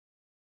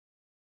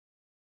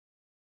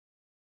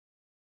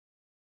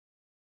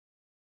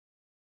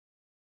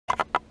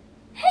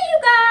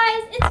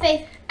It's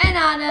Faith. And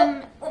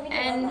Autumn.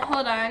 And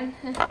hold on.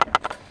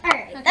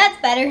 Alright, okay.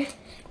 That's better.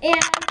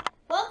 And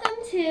welcome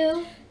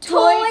to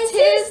Toy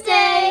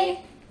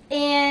Tuesday.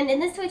 And in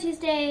this Toy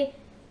Tuesday,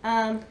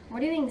 we're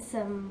doing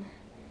some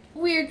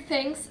weird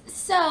things.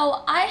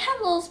 So, I have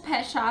Lil's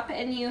Pet Shop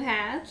and you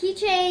have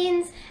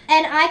keychains.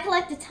 And I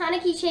collect a ton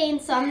of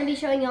keychains, so I'm going to be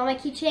showing you all my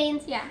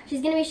keychains. Yeah.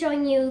 She's going to be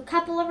showing you a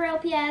couple of her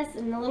LPS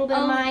and a little bit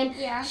of mine.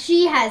 Yeah.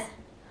 She has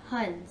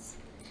tons.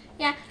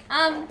 Yeah.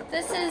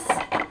 This is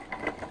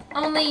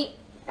only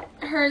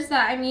hers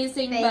that I'm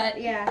using, but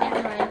yeah.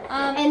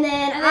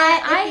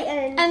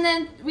 And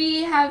then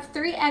we have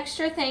 3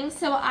 extra things.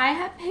 So I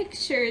have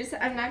pictures.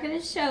 I'm not going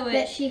to show it.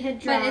 That she had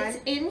drawn. But it's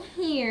in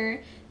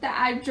here that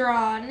I've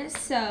drawn.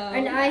 So.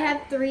 And I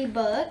have 3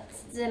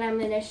 books that I'm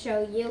going to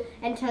show you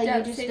and tell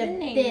you just a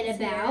bit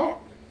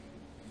about.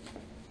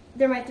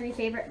 They're my 3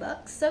 favorite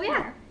books. So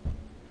yeah.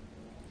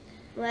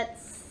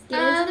 Let's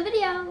get into the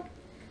video.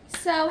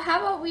 So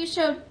how about we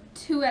show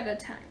 2 at a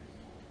time?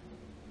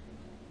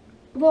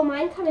 Well,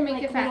 mine come in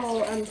like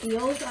little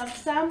deals of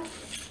some.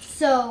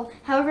 So,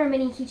 however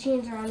many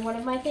keychains are on one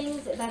of my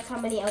things, that's how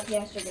many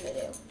LPS you're going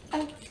to do.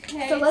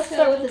 Okay. So, let's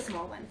start with the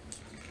small one.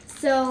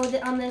 So,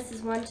 on this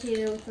is 1,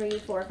 2, 3,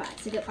 4, 5.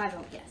 So, get 5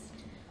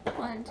 LPS.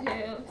 1, 2,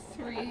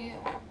 3,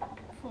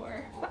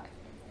 4, 5.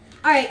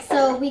 Alright,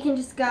 so we can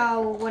just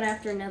go one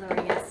after another,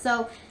 I guess.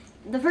 So,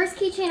 the first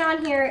keychain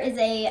on here is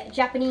a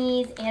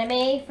Japanese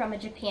anime from a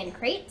Japan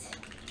crate.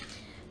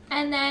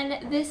 And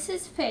then this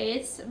is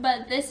Faith's,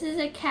 but this is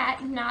a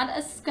cat, not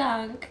a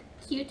skunk.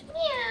 Cute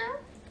meow.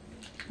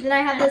 Then I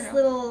have this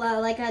little,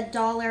 like a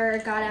dollar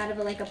got out of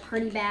like a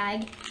party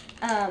bag,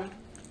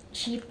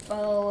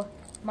 cheapo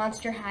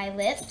Monster High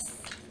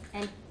lips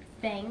and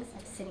bangs.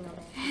 I'm sitting on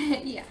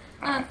it.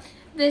 Yeah.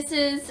 This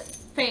is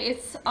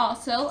Faith's,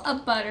 also a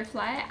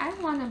butterfly. I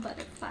want a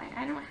butterfly.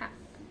 I don't have.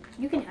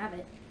 You can have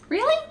it.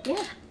 Really? Yeah.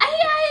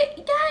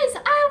 Guys,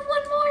 I have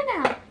 1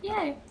 more now.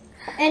 Yay.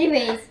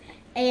 Anyways.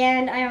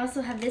 And I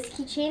also have this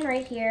keychain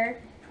right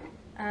here.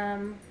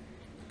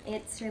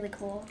 It's really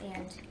cool,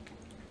 and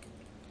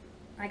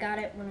I got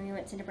it when we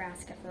went to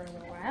Nebraska for a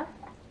little while.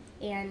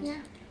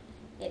 And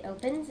it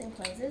opens and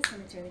closes,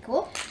 and it's really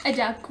cool. A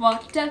duck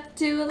walked up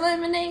to a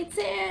lemonade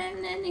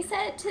stand, and he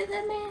said to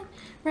the man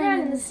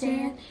running the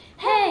stand,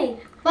 "Hey,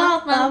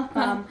 bum bum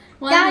bum,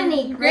 got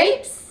any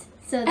grapes?"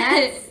 So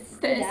that's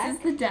this is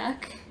the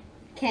duck.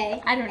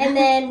 Okay. I don't know. And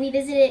then we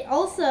visited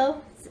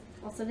also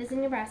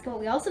visiting Nebraska, but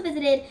we also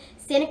visited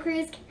Santa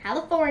Cruz,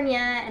 California,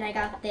 and I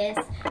got this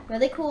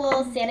really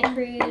cool Santa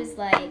Cruz,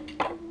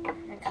 like,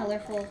 a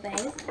colorful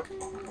thing.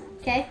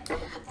 Okay?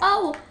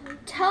 Oh,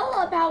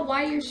 tell about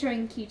why you're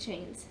showing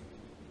keychains.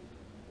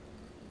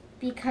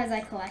 Because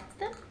I collect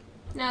them?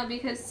 No,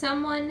 because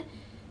someone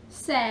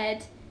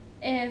said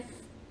if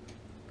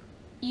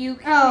you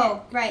can...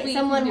 Oh, right.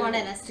 Someone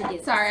wanted us to do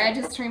this. Sorry, I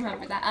just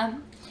remembered that.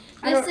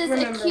 This is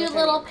a cute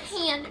little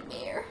panda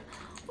bear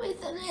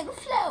with a little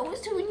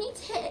flowers on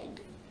its head.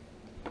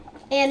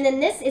 And then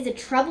this is a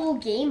Trouble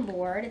game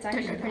board. It's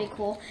actually pretty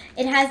cool.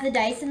 It has the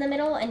dice in the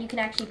middle, and you can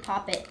actually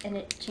pop it, and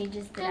it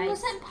changes the dice. It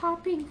wasn't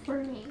popping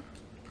for me.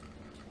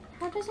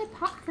 How does it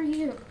pop for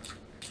you?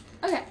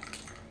 Okay.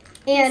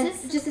 And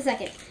just a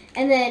second.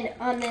 And then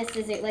on this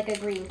is it like a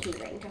green key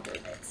ring to hold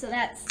it. So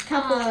that's a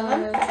couple of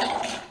them.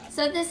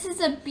 So this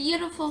is a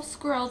beautiful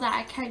squirrel that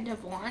I kind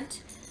of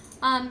want.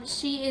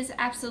 She is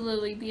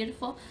absolutely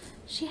beautiful.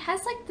 She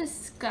has like the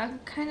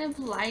skunk kind of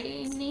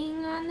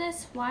lining on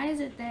this. Why is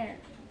it there?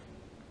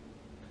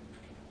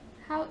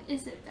 How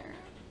is it there?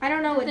 I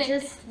don't know. It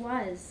just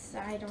was.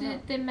 I don't know.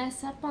 Did they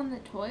mess up on the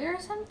toy or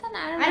something?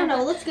 I don't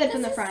know. It looks good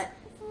from the front.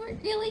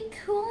 Really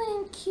cool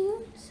and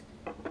cute.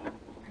 I'm gonna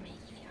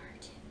give you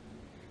art.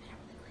 I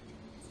don't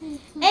really like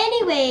it.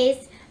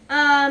 Anyways,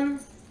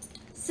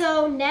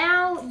 so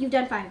now you've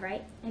done 5,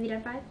 right? Have you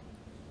done 5?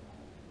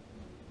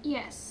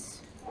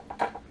 Yes.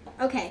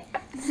 Okay.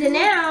 So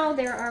now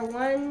there are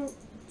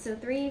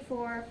 3,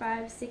 4,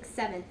 5, 6,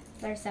 7.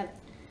 There's 7.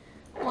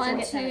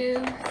 1,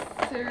 2,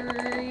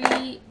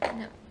 3.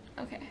 No.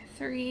 Okay.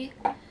 3,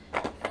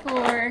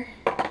 4,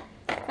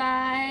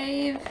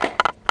 5,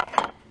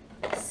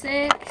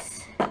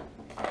 6,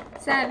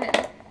 7.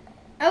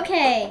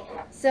 Okay.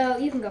 So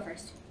you can go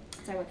first.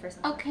 So I went first.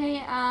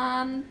 Okay.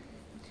 I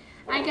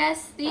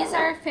guess these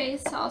are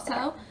face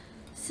also.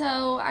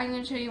 So I'm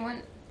gonna show you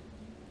one.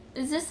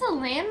 Is this a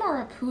lamb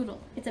or a poodle?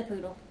 It's a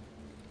poodle.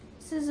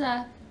 This is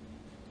a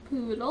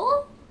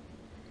poodle.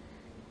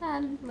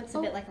 Looks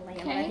a bit like a lamb,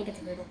 but I think it's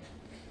a poodle.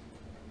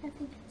 I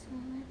think it's a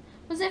lamb.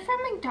 Was it from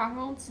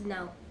McDonald's?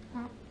 No.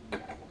 Oh.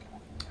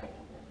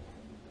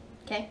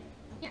 Okay.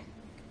 Yeah.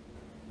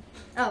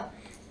 Oh.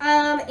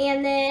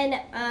 And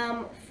then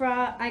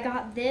I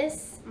got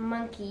this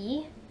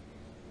monkey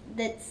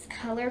that's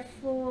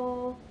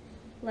colorful,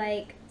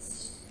 like,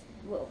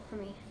 whoa,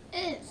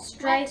 it's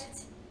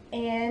striped,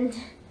 and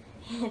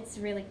it's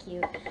really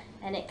cute,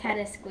 and it kind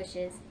of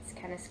squishes. It's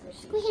kind of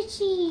squishy.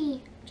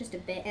 Squishy. Just a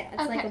bit.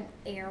 It's like an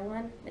air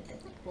one with the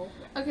bowl.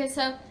 Okay,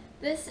 so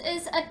this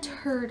is a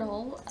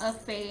turtle of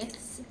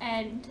Faith's,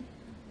 and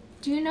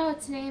Do you know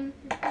its name?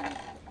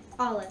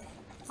 Olive.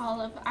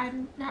 Olive.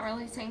 I'm not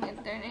really saying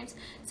their names.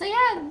 So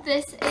yeah,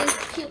 this is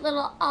cute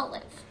little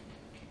Olive.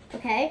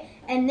 Okay,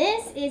 and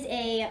this is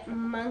a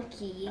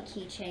monkey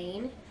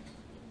keychain.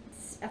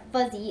 It's a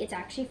fuzzy. It's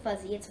actually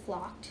fuzzy. It's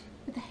flocked.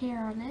 With the hair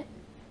on it.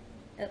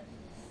 Oh.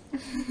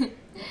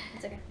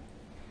 It's okay.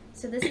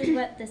 So this is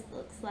what this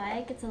looks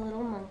like. It's a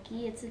little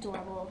monkey. It's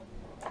adorable.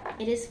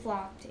 It is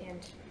flocked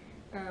and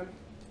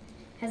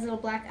has little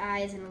black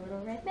eyes and a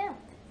little red mouth.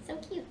 So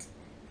cute.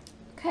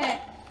 Okay,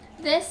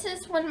 this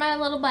is one of my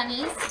little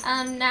bunnies.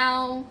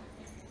 Now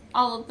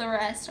all of the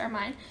rest are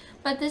mine.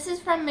 But this is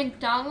from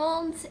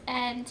McDonald's,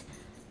 and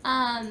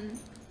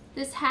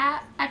this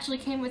hat actually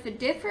came with a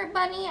different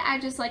bunny. I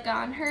just like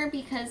on her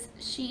because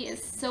she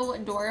is so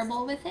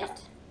adorable with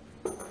it.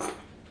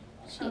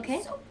 She's so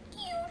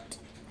cute.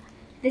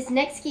 This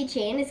next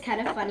keychain is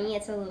kind of funny.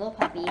 It's a little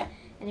puppy,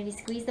 and if you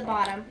squeeze the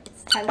bottom,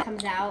 its tongue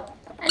comes out.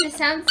 And it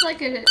sounds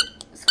like a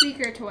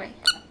squeaker toy.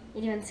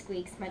 It even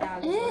squeaks. My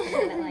dog is looking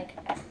at it like,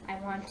 I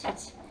want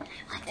it.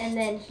 And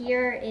then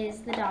here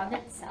is the dog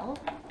itself.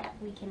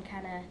 We can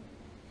kind of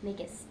make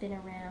it spin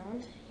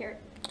around. Here,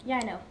 yeah,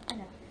 I know.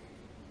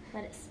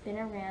 Let it spin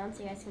around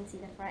so you guys can see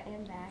the front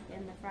and back.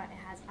 In the front, it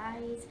has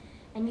eyes.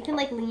 And you can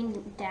like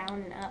lean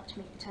down and up to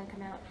make the tongue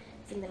come out.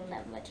 It's a little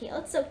nub of a tail.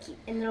 It's so cute.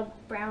 And little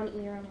brown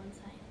ear on one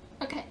side.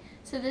 Okay,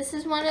 so this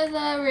is one of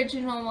the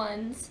original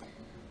ones.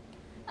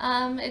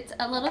 It's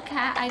a little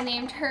cat. I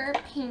named her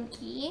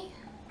Pinky.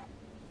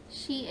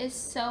 She is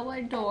so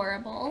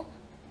adorable.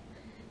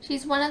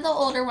 She's one of the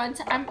older ones.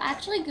 I'm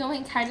actually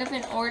going kind of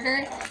in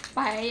order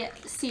by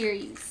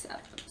series.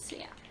 So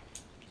yeah.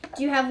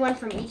 Do you have one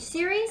from each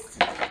series?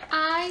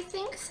 I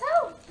think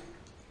so.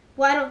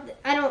 Well,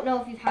 I don't know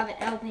if you have an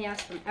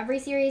LPS from every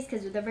series,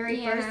 because the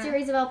very first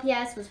series of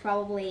LPS was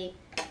probably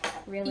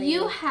really...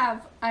 You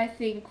have, I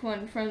think,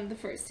 one from the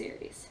first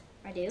series.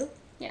 I do?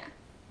 Yeah.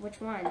 Which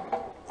one?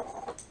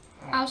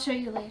 I'll show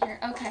you later.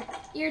 Okay,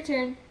 your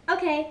turn.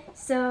 Okay,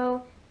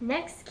 so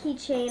next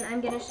keychain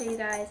I'm going to show you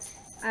guys.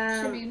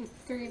 Should be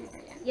 3 more,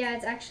 yeah. Yeah,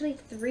 it's actually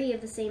 3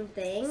 of the same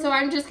thing. So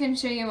I'm just going to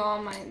show you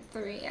all mine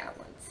 3 at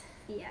once.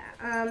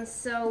 Yeah,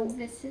 so...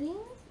 Visiting?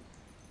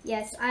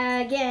 Yes,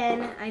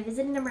 again, I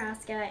visited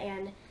Nebraska,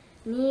 and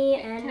me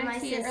and my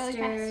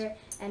sister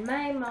and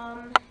my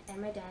mom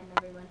and my dad and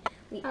everyone,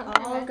 we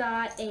all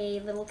got a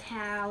little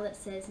cow that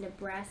says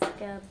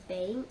Nebraska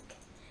Bank,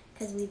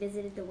 because we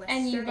visited the western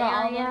and you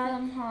got area, all of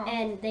them, huh?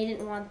 and they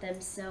didn't want them,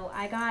 so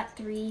I got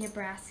 3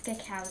 Nebraska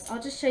cows.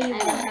 I'll just show you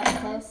one up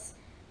close.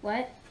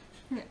 What?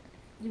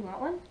 You want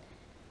one?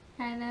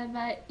 Kinda,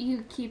 but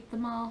you keep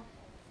them all.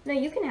 No,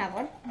 you can have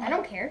one. I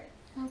don't care.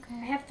 Okay.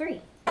 I have 3.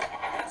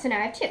 So now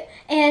I have 2.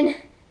 And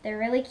they're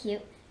really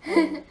cute.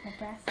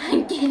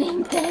 I'm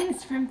getting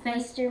things from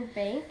Western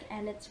Bank,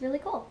 and it's really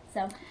cool.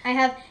 So I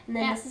have, and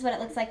then this is what it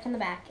looks like from the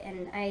back,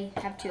 and I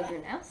have 2 of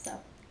them now, so.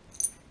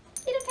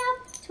 Little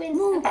cow, twins.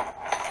 Move.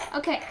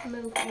 Okay.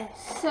 Move.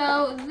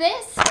 So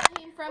this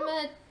came from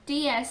a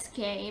DS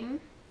game.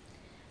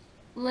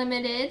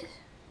 Limited.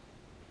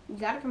 You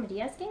got it from a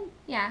DS game?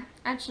 Yeah.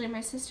 Actually,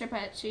 my sister,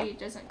 but she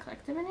doesn't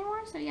collect them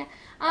anymore, so yeah.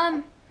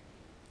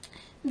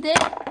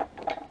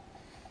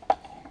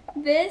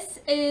 This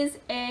is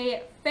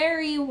a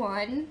fairy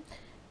one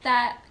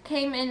that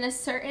came in a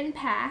certain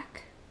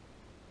pack.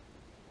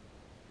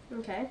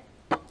 Okay.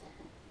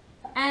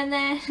 And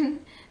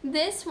then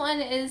this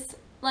one is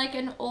like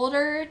an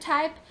older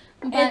type.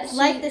 But it's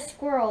like the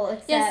squirrel,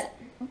 except... Yes,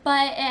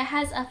 but it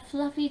has a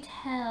fluffy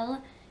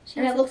tail.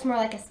 And it looks more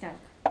like a skunk.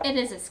 It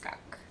is a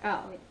skunk.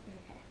 Oh, okay.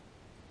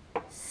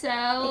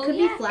 So, it could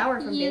be Flower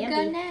from you Bambi.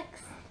 go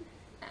next.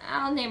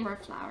 I'll name her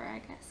Flower, I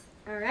guess.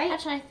 Alright.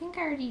 Actually, I think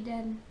I already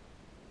did.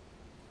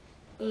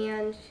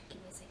 And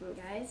give me a second,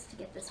 guys, to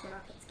get this one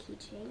off its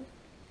keychain.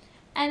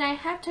 And I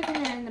have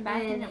taken her in the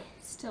back, and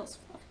it's still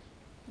fluffy.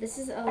 This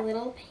is a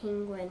little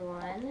penguin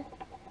one.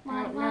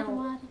 I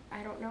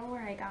don't know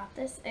where I got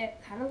this. It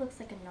kind of looks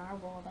like a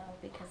narwhal, though,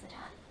 because it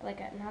like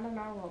a, not a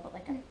narwhal, but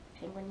like a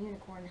penguin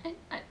unicorn.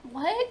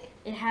 What?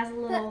 It has a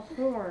little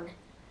horn.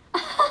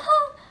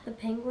 The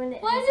penguin.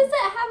 Why does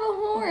it have a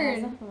horn? It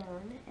has a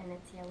horn, and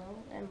it's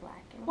yellow and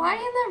black and Why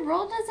white. in the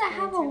world does it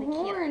have a really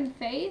horn, cute.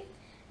 Faith?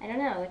 I don't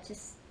know.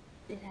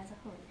 It has a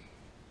horn.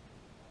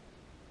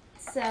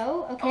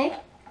 So, okay.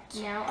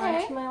 Now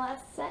on to my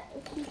last set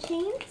of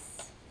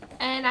keychains.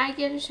 And I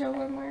get to show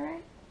one more,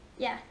 right?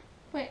 Yeah.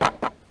 Wait.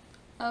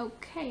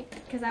 Okay.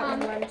 Because that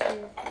was 1, 2,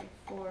 3,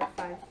 4,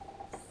 5,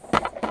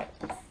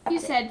 6. You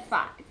said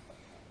 5.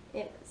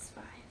 It was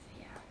 5,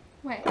 yeah.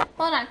 Wait,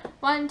 hold on.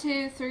 1,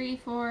 2, 3,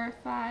 4,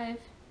 5.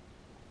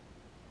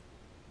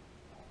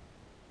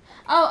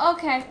 Oh,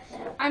 okay.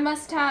 I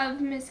must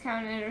have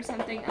miscounted or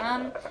something.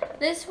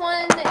 This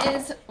one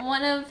is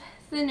one of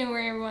the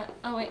newer one.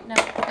 Oh wait, no.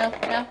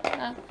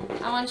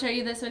 I want to show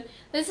you this one.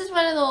 This is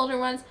one of the older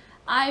ones.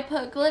 I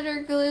put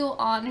glitter glue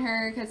on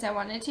her because I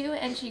wanted to,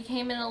 and she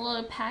came in a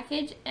little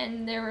package,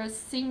 and there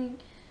was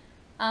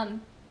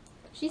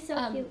she's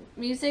so cute.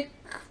 Music,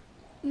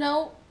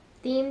 no,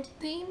 themed,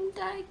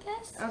 I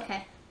guess.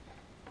 Okay.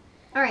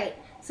 All right.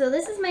 So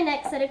this is my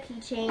next set of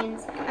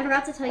keychains. I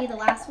forgot to tell you the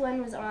last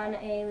one was on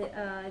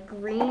a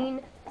green.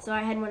 So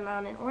I had one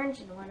on an orange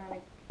and one on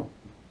a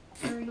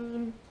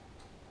green.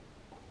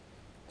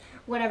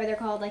 Whatever they're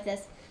called, like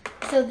this.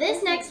 So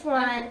this next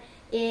one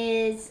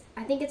is,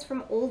 I think it's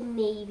from Old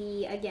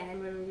Navy,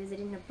 again, when we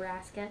visited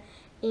Nebraska.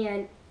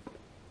 And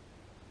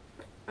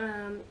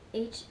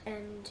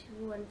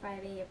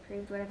HN215A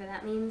approved, whatever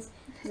that means.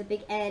 There's a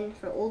big N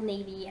for Old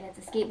Navy, and it's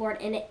a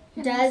skateboard, and it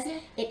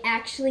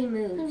actually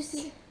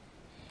moves.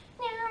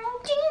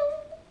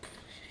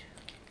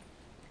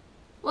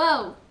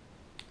 Whoa.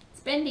 It's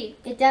bendy.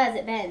 It does,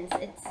 it bends.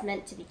 It's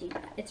meant to be deep.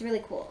 It's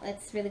really cool.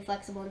 It's really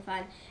flexible and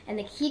fun. And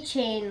the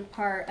keychain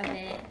part of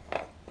it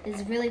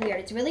is really weird.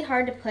 It's really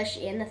hard to push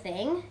in the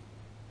thing.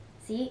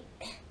 See?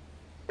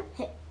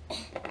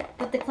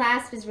 But the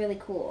clasp is really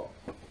cool.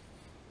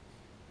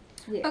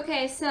 It's weird.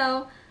 Okay,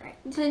 so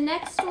the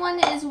next one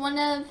is one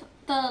of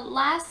the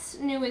last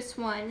newest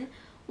one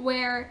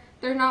where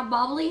they're not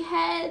bobbly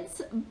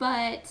heads,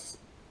 but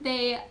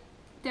they're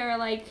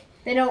like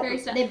they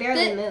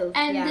barely move.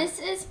 And this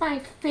is my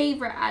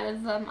favorite out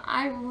of them.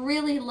 I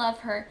really love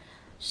her.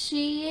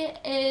 She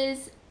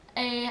is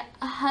a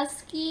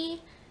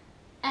husky,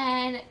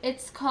 and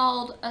it's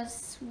called a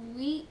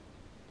sweet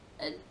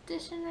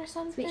edition or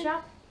something. Sweet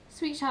shop?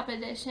 Sweet shop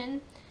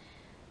edition.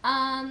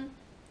 And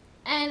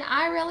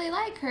I really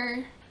like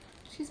her.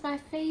 She's my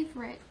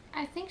favorite.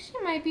 I think she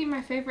might be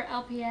my favorite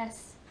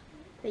LPS.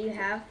 That you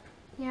have?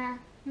 Yeah,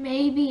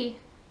 maybe.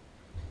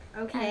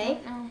 Okay. I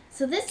don't know.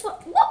 So this one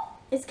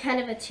is kind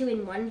of a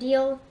 2-in-1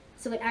 deal.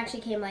 So it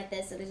actually came like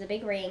this. So there's a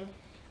big ring.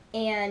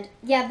 And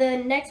yeah, the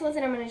next ones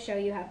that I'm going to show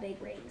you have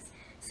big rings.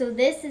 So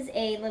this is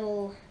a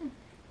little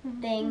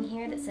thing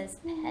here that says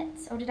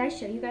pets. Oh, did I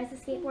show you guys the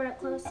skateboard up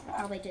close? I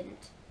probably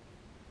didn't.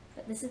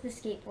 But this is the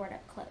skateboard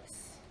up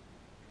close.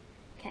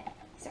 Okay,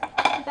 so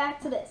back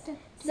to this.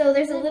 So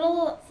there's a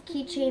little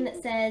keychain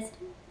that says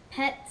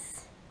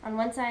pets on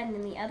one side, and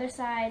then the other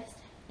side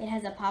it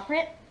has a paw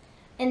print.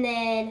 And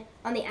then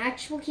on the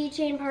actual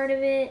keychain part of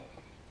it,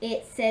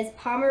 it says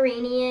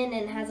Pomeranian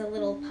and has a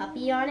little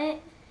puppy on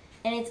it.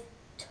 And it's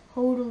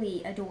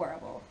totally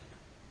adorable.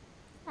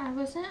 I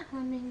wasn't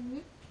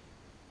humming.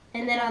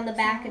 And then on the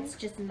back it's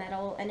just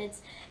metal, and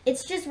it's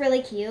just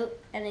really cute,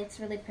 and it's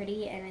really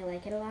pretty, and I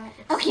like it a lot.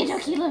 Okie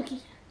dokie Loki.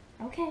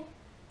 Okay.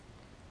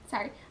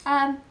 Sorry.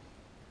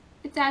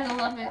 It's at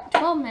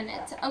 12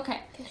 minutes.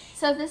 Okay.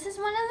 So this is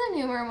one of the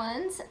newer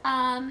ones.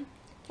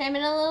 Came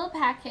in a little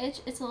package.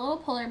 It's a little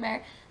polar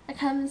bear that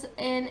comes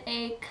in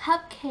a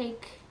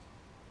cupcake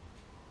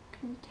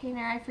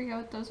container. I forget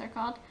what those are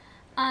called.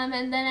 And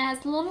then it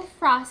has a little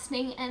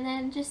frosting, and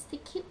then just the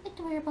cute,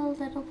 adorable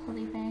little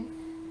polar bear.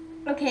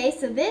 Okay,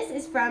 so this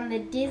is from the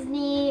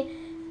Disney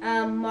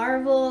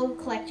Marvel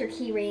Collector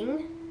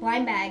Keyring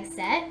blind bag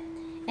set,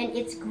 and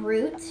it's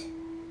Groot.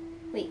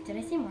 Wait, did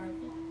I say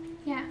Marvel?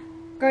 Yeah.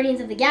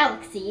 Guardians of the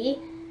Galaxy.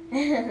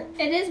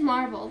 It is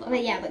Marvel though.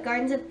 But yeah, but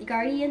Guardians of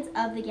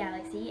the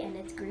Galaxy, and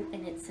it's Groot,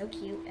 and it's so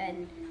cute.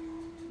 And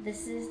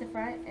this is the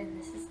front, and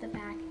this is the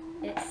back.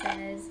 It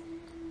says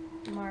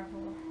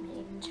Marvel,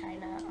 made in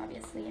China.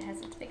 Obviously, it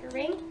has its bigger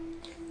ring.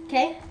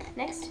 Okay,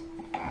 next.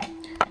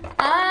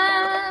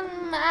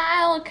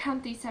 I'll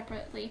count these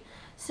separately.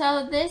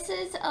 So this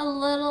is a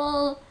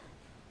little,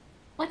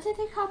 what did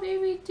they call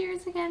baby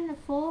deers again? A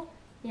foal?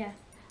 Yeah.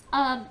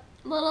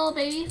 Little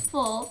baby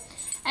foal.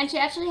 And she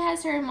actually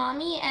has her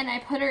mommy, and I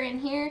put her in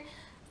here.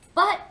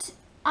 But,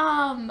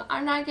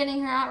 I'm not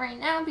getting her out right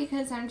now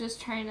because I'm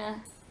just trying to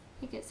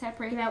make it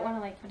separate. You might want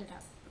to like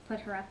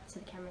put her up to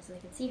the camera so they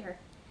can see her.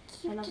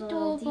 Cute and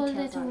all the little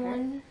details on her.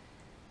 one.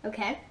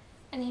 Okay.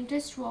 I named her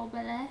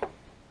Strawberry.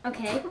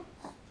 Okay.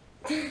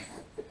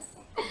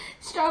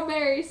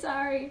 Strawberry,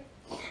 sorry.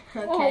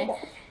 Okay. Oh.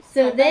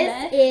 So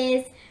this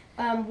is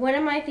one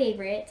of my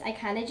favorites. I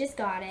kind of just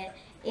got it.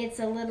 It's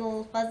a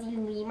little fuzzy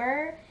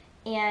lemur,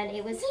 and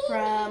it was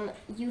from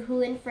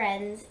Yoo-Hoo and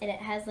Friends, and it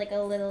has like a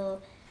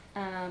little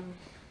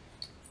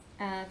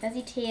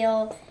fuzzy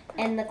tail,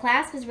 and the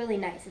clasp is really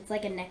nice. It's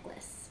like a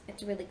necklace.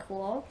 It's really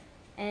cool,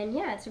 and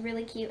yeah, it's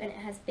really cute, and it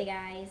has big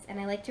eyes, and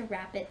I like to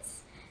wrap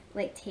its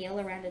like tail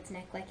around its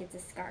neck like it's a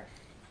scarf.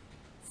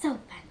 So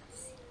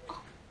fancy.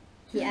 Oh.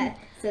 Yeah,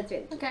 so it's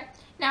really cute. Okay,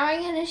 now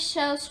I'm gonna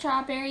show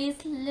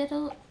Strawberry's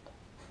little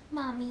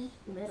mommy.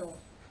 Little.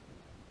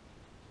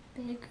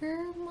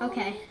 Bigger mommy.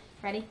 Okay,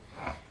 ready?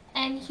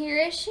 And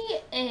here she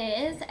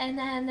is, and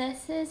then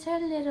this is her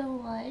little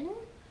one.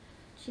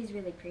 She's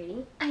really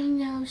pretty. I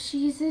know,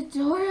 she's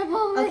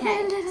adorable.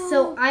 Okay,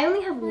 so I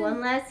only have one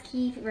last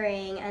key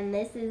ring, and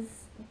this is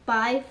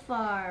by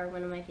far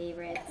one of my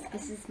favorites.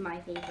 This is my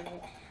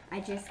favorite. I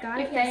just got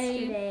it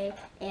yesterday,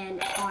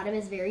 and Autumn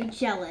is very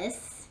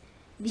jealous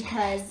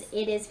because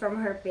it is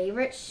from her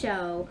favorite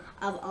show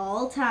of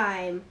all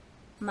time,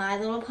 My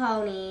Little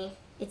Pony.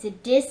 It's a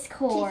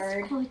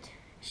Discord.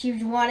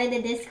 She's wanted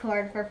a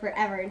Discord for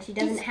forever, and she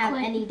doesn't have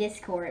any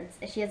Discords.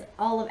 She has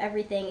all of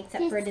everything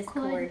except for a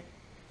Discord.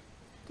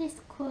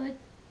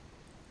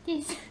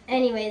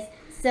 Anyways,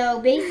 so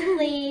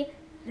basically,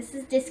 this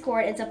is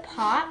Discord. It's a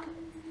pop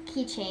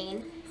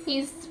keychain.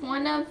 He's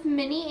one of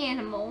many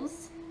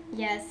animals.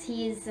 Yes,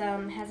 he's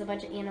has a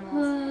bunch of animals.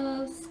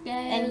 Oh,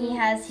 and he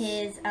has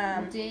his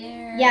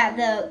deer. yeah,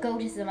 the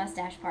goat is the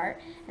mustache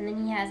part, and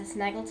then he has a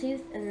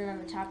snaggletooth, and then on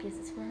the top he has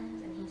the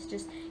squirrels, and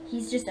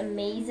he's just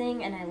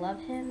amazing, and I love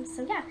him.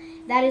 So yeah,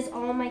 that is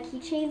all my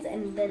keychains,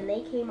 and then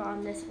they came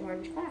on this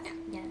orange plaque.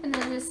 Yeah. And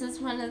then this is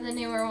one of the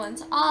newer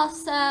ones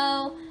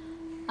also.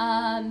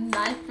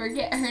 I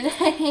forget her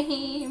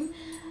name.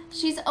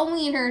 She's a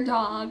wiener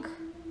dog.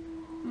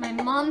 My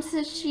mom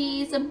says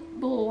she's a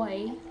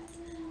boy,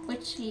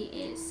 which she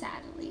is,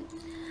 sadly.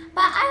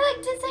 But I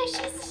like to say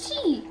she's a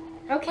she.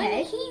 Okay.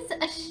 When he's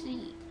a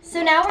she.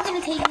 So now we're going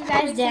to take you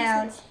guys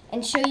down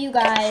and show you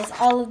guys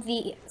all of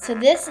the... So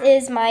this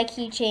is my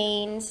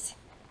keychains.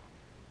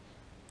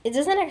 It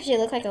doesn't actually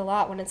look like a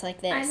lot when it's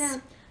like this.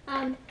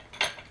 I know.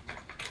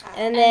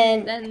 And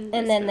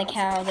then the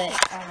cow that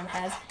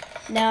has.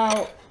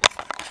 Now...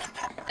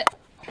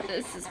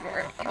 This is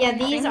where... Yeah,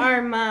 these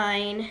are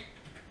mine.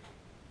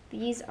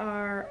 These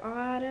are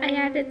Autumn's. I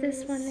added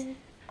this one in.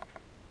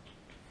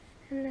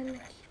 And then the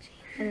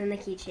keychain. And then the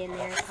keychain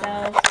there.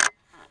 So,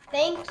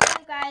 thank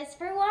you guys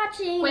for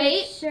watching.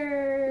 Wait.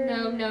 Sure.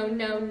 No.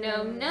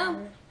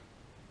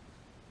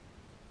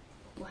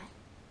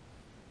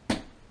 What?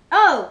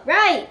 Oh,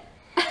 right.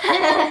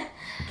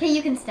 Okay,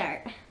 you can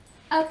start.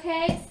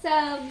 Okay,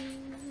 so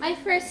my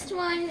first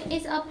one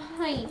is a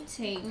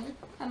painting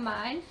of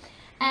mine.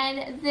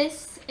 And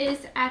this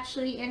is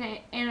actually an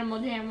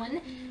Animal Jam one.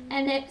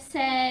 And it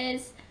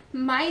says,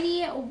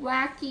 Mighty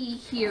Wacky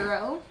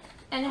Hero.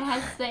 And it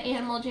has the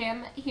Animal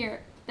Jam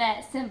here,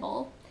 that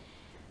symbol.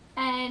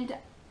 And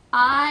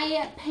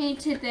I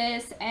painted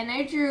this and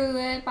I drew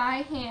it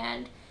by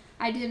hand.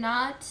 I did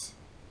not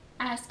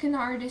ask an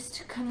artist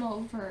to come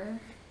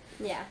over.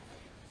 Yeah.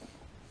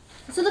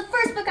 So the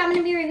first book I'm going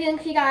to be reviewing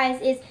for you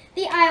guys is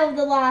The Isle of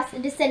the Lost, a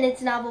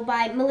Descendants novel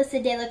by Melissa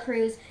de la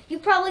Cruz.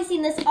 You've probably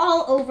seen this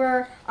all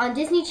over on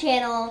Disney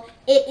Channel.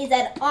 It is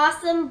an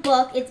awesome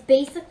book. It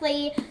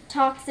basically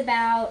talks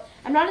about,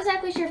 I'm not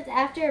exactly sure if it's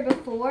after or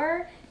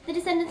before the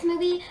Descendants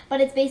movie,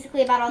 but it's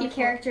basically about all the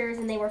characters,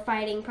 and they were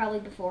fighting, probably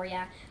before,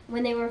 yeah,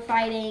 when they were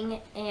fighting,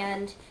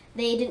 and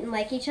they didn't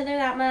like each other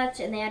that much,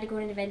 and they had to go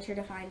on an adventure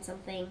to find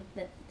something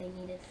that they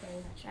needed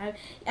very much.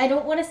 I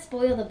don't want to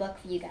spoil the book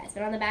for you guys,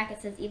 but on the back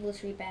it says Evil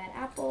Tree Bad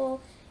Apple.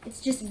 It's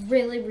just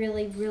really,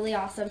 really, really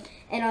awesome.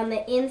 And on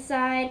the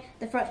inside,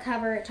 the front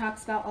cover, it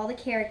talks about all the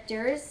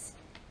characters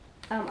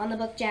on the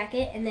book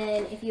jacket, and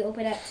then if you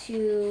open up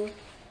to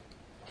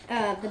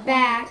the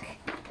back,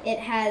 it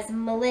has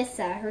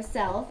Melissa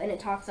herself, and it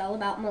talks all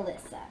about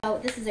Melissa. So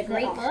this is a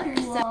great book,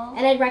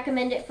 and I'd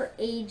recommend it for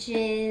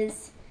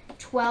ages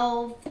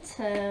 12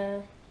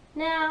 to...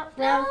 No,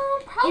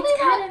 probably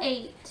it's about kind of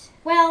 8.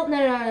 Well,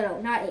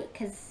 no, not 8,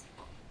 because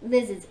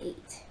Liz is 8,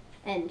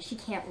 and she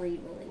can't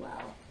read really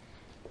well.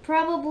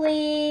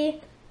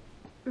 Probably,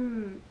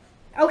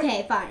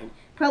 okay, fine.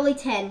 Probably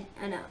 10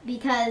 and up,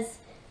 because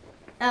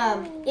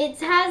it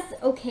has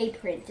okay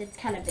print. It's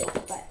kind of big,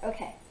 but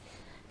okay.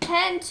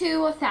 10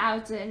 to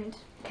 1,000.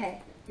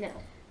 Okay, no.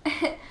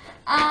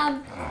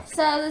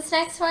 So this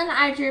next one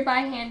I drew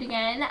by hand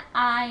again.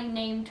 I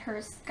named her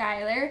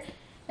Skylar.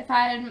 If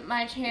I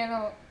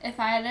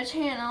had a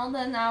channel,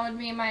 then that would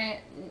be my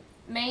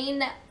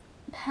main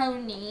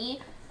pony.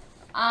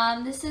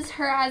 This is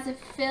her as a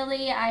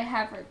filly. I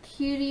have her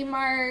cutie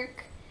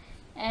mark,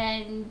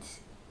 and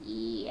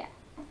yeah.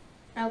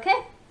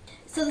 Okay.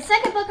 So the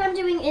second book I'm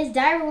doing is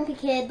Diary of a Wimpy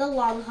Kid, The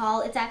Long Haul.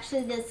 It's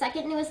actually the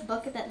second newest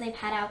book that they've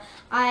had out.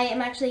 I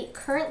am actually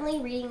currently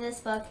reading this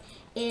book,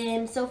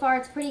 and so far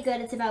it's pretty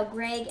good. It's about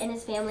Greg and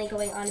his family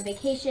going on a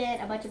vacation.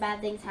 A bunch of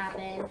bad things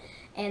happen,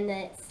 and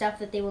the stuff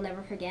that they will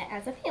never forget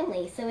as a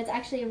family. So it's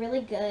actually a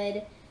really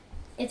good...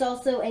 It's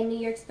also a New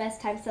York's best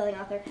time-selling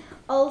author.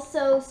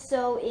 Also,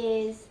 so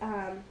is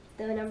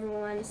the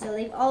 #1. So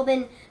they've all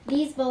been...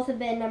 These both have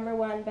been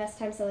 #1 best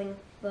time-selling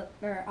book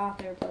or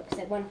author books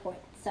at one point.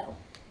 So...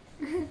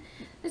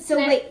 So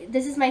wait,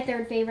 this is my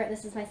third favorite.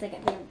 This is my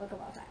second favorite book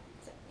of all time.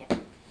 So yeah.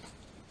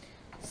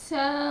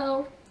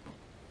 So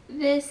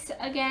this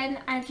again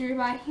I drew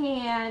by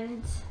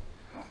hand,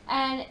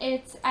 and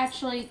it's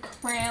actually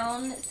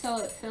crown, so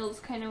it feels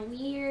kind of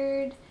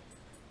weird.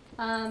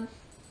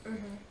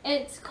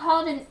 It's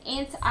called an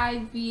Ant's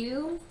Eye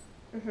View,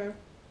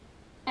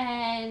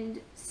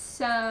 and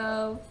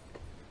so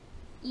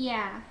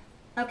yeah.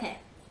 Okay.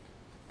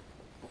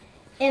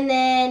 And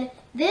then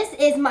this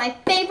is my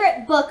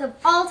favorite book of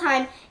all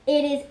time.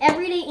 It is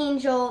Everyday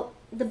Angel,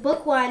 the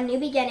book 1, New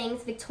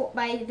Beginnings,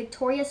 by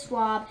Victoria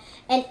Schwab.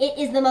 And it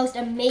is the most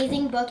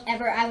amazing book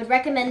ever. I would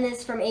recommend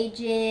this from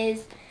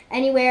ages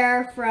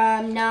anywhere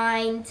from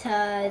 9 to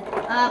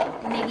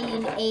up,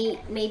 maybe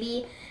 8,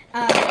 maybe.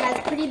 It has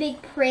pretty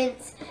big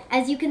print.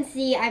 As you can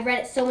see, I've read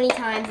it so many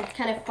times, it's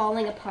kind of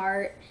falling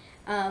apart.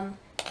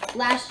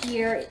 Last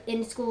year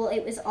in school,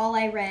 it was all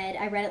I read.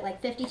 I read it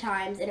like 50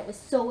 times, and it was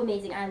so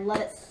amazing. I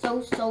love it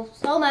so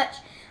much.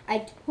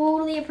 I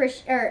totally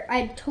appreciate, or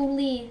I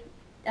totally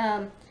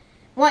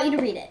want want you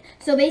to read it.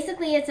 So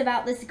basically it's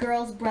about this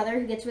girl's brother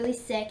who gets really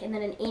sick, and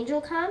then an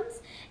angel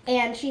comes,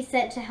 and she's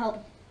sent to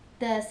help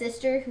the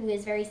sister who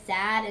is very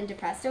sad and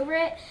depressed over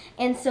it.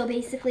 And so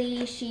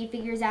basically she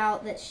figures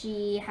out that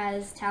she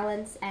has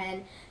talents,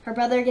 and her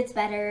brother gets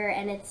better,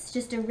 and it's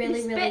just a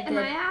really, really good... spit in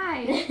my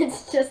eye.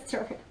 It's just a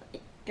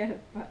really good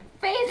book.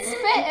 Faith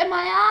spit in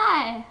my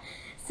eye.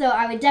 So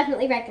I would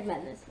definitely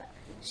recommend this book.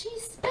 She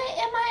spit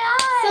in my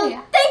eye. So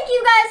thank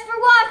you guys for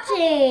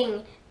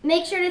watching.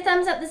 Make sure to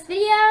thumbs up this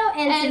video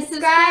and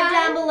subscribe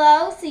down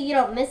below so you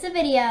don't miss a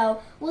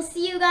video. We'll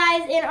see you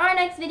guys in our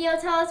next video.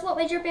 Tell us what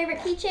was your favorite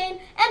keychain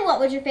and what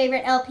was your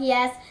favorite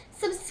LPS.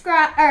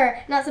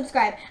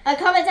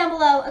 Comment down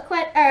below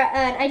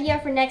an idea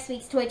for next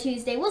week's Toy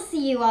Tuesday. We'll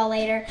see you all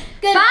later.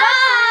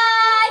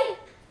 Goodbye.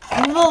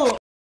 Bye.